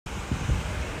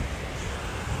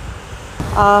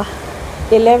Uh,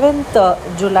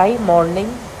 11th July morning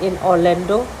in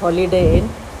Orlando, Holiday Inn,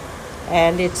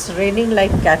 and it's raining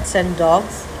like cats and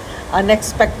dogs.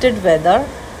 Unexpected weather.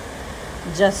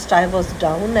 Just I was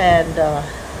down and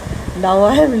now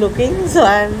I am looking, so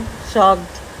I'm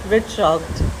shocked, bit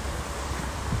shocked.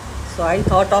 So I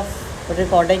thought of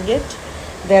recording it.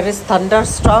 There is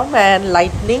thunderstorm and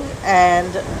lightning,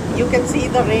 and you can see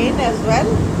the rain as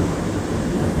well.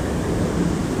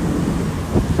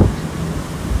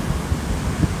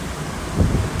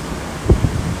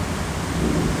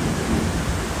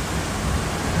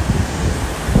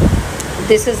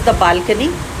 This is the balcony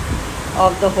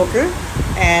of the hotel,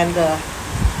 and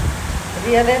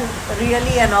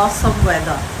really an awesome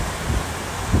weather.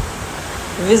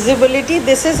 Visibility,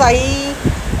 this is I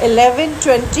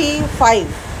 11:25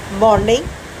 morning,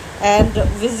 and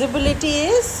visibility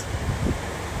is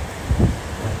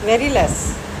very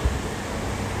less.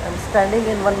 I'm standing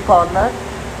in one corner.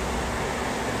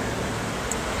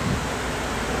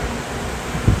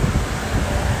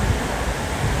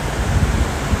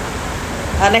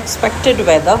 Unexpected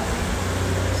weather,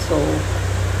 so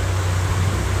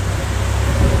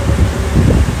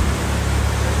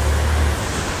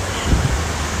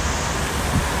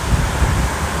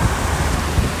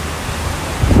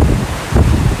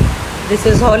this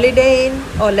is Holiday Inn,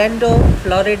 Orlando,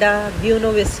 Florida,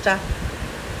 Buena Vista.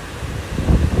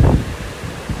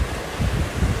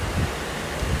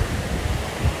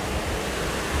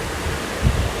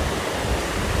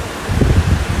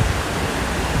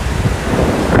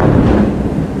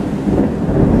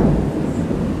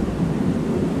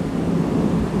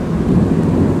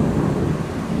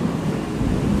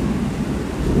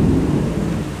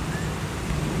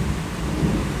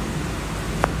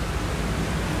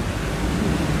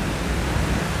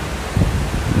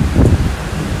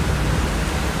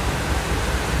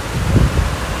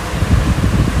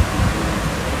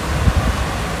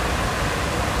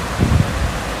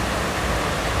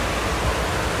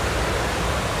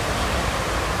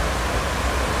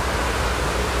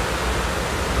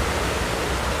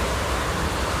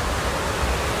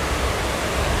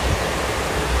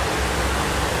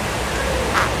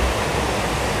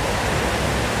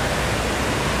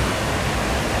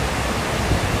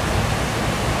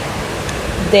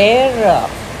 There,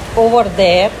 over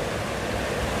there,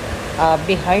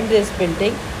 behind this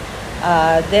building,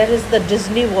 there is the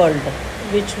Disney World,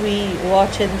 which we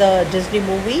watch in the Disney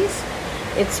movies.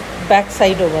 It's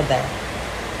backside over there.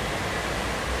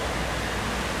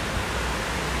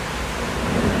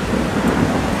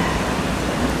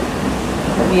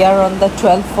 We are on the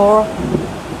 12th floor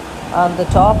on the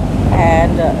top,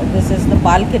 and this is the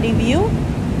balcony view.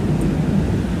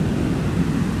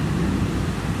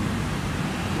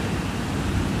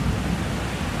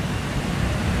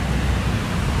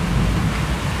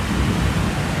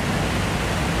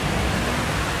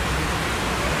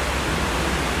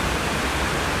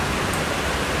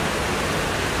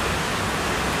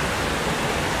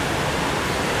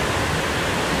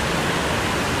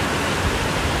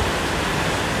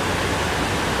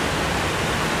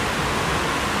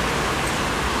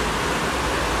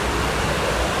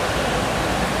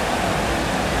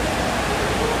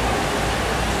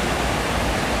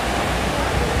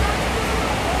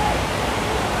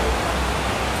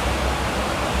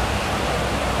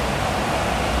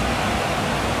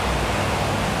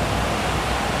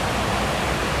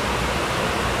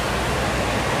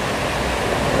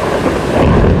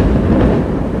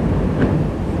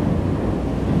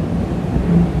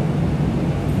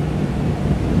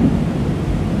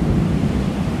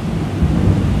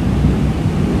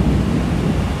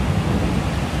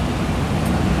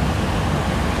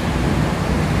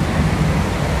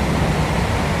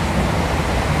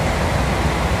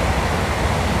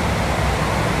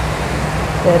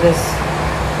 There is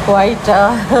quite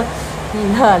a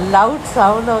loud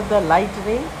sound of the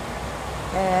lightning,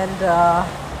 and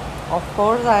of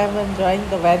course I am enjoying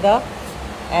the weather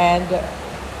and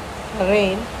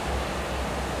rain.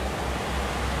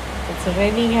 It's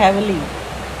raining heavily.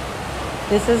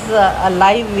 This is a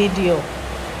live video.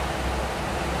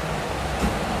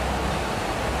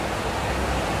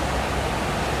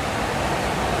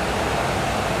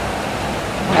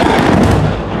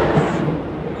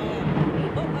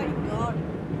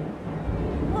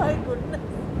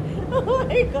 Oh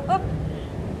my god.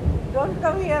 Don't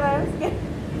come here, I am scared.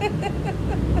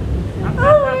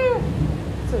 Oh,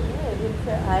 so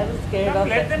I am scared of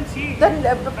let them see.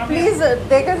 Then please,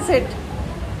 they can sit.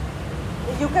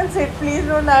 You can sit, please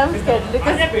don't, I am scared.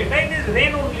 Because it is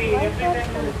rain only.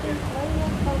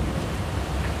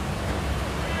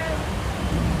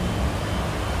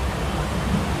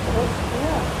 Oh,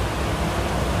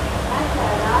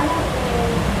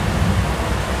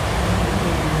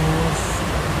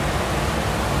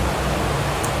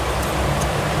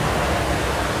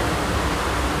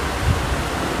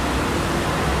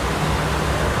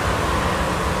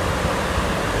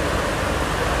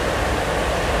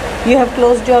 You have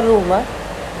closed your room, huh?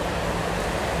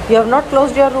 You have not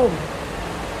closed your room.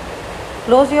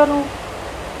 Close your room.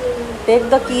 Take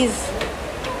the keys.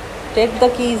 Take the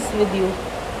keys with you.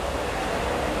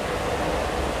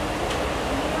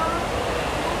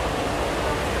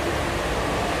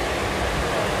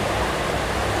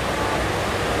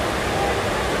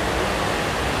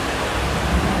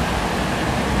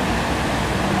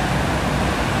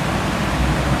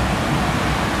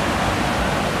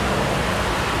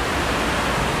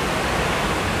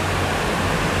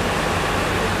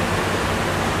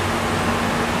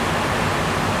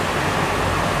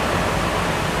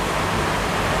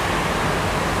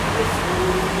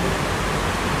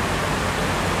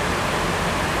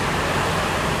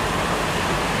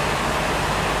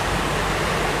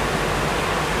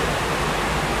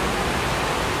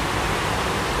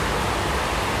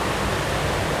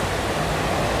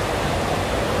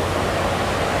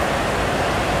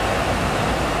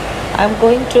 I'm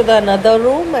going to the another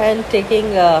room and taking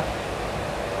a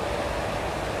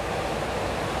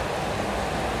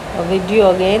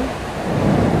video again.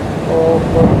 Oh,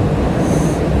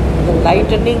 the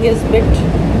lightning is bit,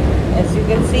 as you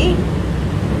can see.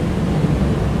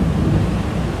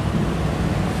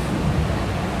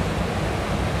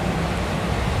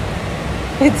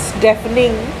 It's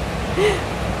deafening.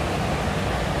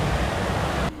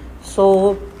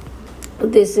 So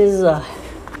this is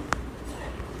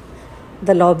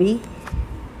the lobby,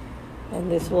 and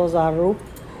this was our room,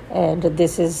 and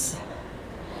this is,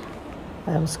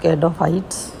 I'm scared of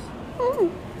heights.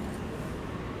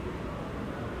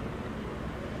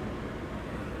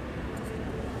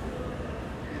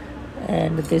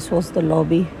 And this was the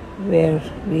lobby where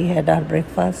we had our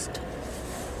breakfast,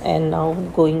 and now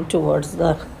going towards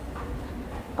the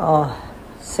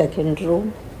second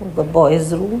room, the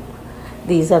boys' room.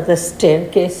 These are the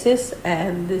staircases,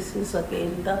 and this is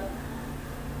again the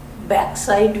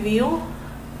backside view.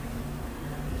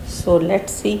 So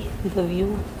let's see the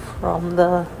view from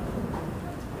the,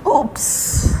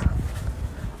 oops,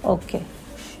 okay,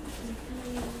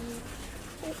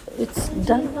 it's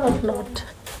done or not?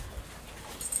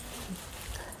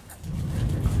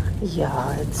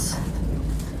 Yeah, it's,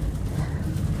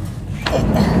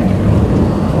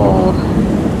 oh,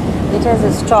 it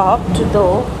has stopped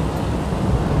though,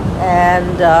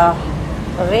 and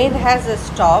rain has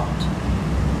stopped.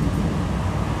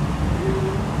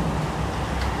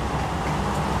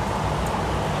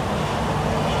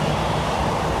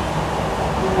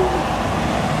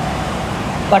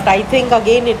 But I think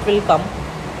again it will come.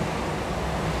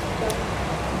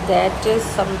 That is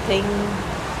something,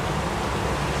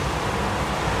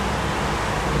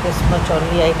 this much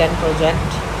only I can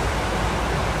project.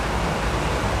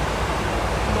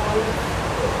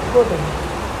 Good.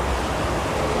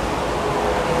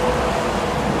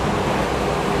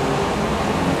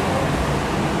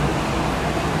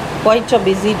 Quite a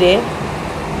busy day,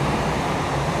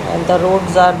 and the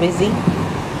roads are busy.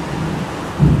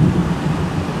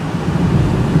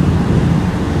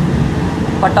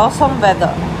 But awesome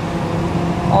weather.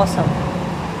 Awesome.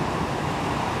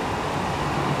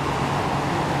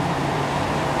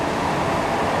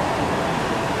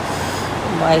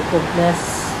 My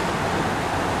goodness.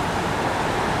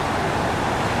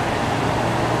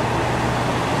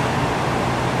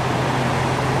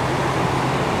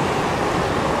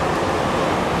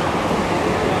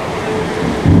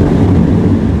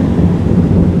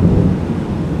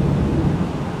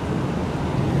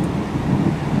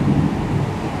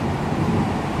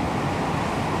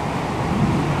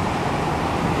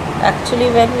 Actually,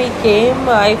 when we came,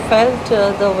 I felt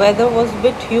the weather was a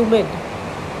bit humid.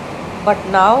 But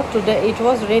now, today, it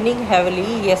was raining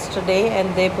heavily yesterday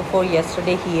and day before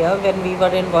yesterday here when we were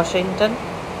in Washington,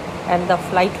 and the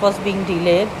flight was being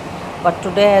delayed. But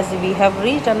today, as we have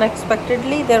reached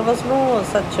unexpectedly, there was no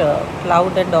such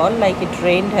cloud and all, like it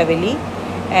rained heavily.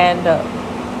 And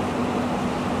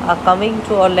coming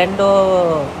to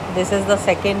Orlando, this is the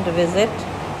second visit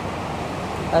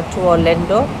to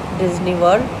Orlando, Disney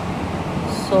World.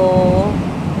 So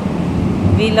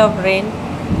we love rain,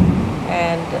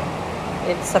 and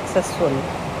it's successful.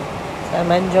 So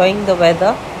I'm enjoying the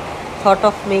weather. Thought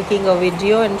of making a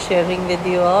video and sharing with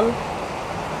you all.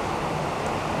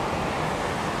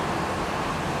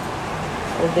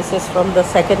 So this is from the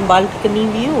second balcony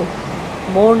view,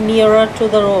 more nearer to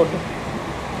the road.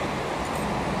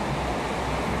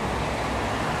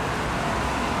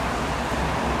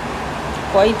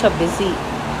 Quite a busy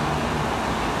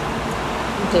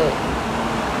day.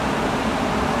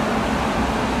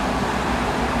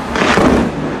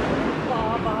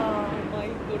 Baba, my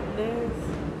goodness.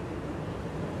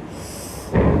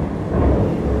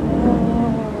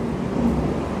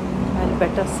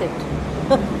 better sit.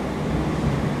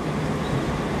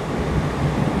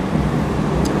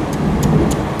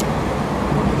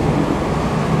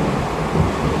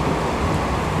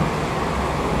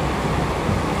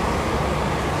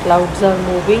 Clouds are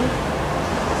moving,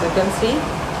 as you can see.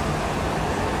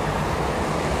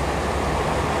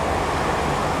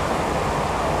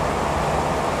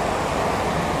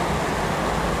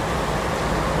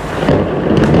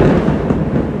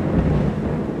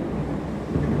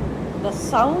 The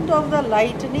sound of the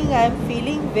lightning I am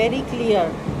feeling very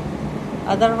clear,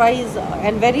 otherwise,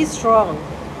 and very strong,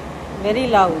 very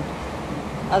loud.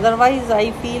 Otherwise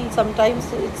I feel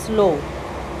sometimes it's low,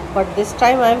 but this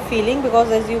time I am feeling,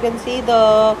 because as you can see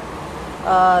the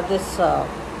this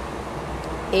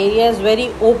area is very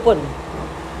open,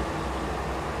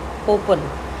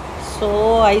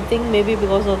 so I think maybe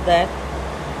because of that,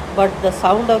 but the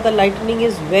sound of the lightning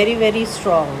is very, very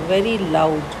strong, very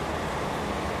loud.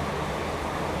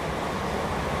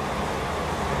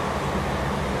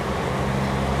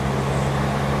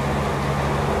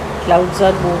 Clouds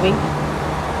are moving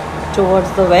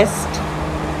towards the west.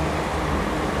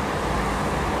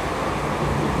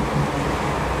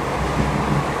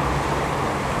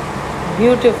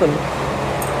 Beautiful.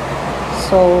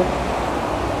 So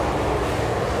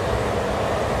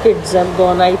kids have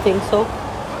gone, I think so.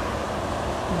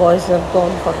 Boys have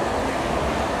gone for.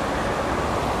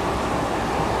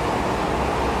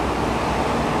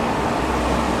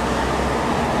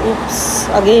 Oops,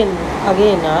 again,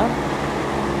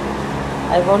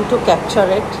 I want to capture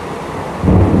it.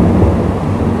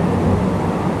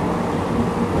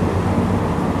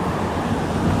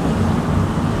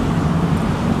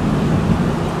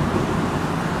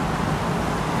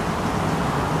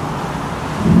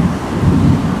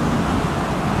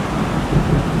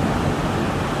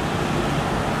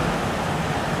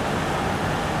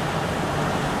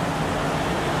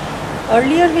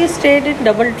 Earlier we stayed in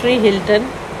Doubletree Hilton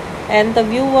and the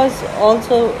view was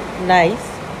also nice.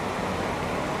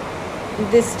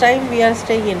 This time we are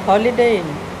staying in Holiday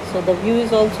Inn, so the view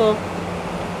is also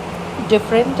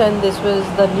different, and this was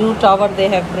the new tower they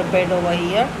have prepared over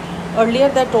here. Earlier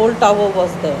that old tower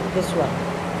was there, this one.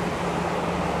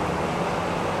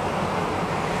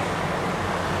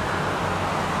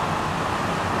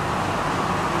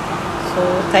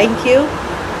 So thank you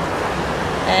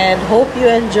and hope you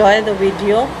enjoy the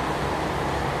video.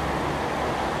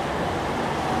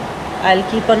 I'll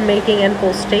keep on making and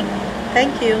posting.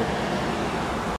 Thank you.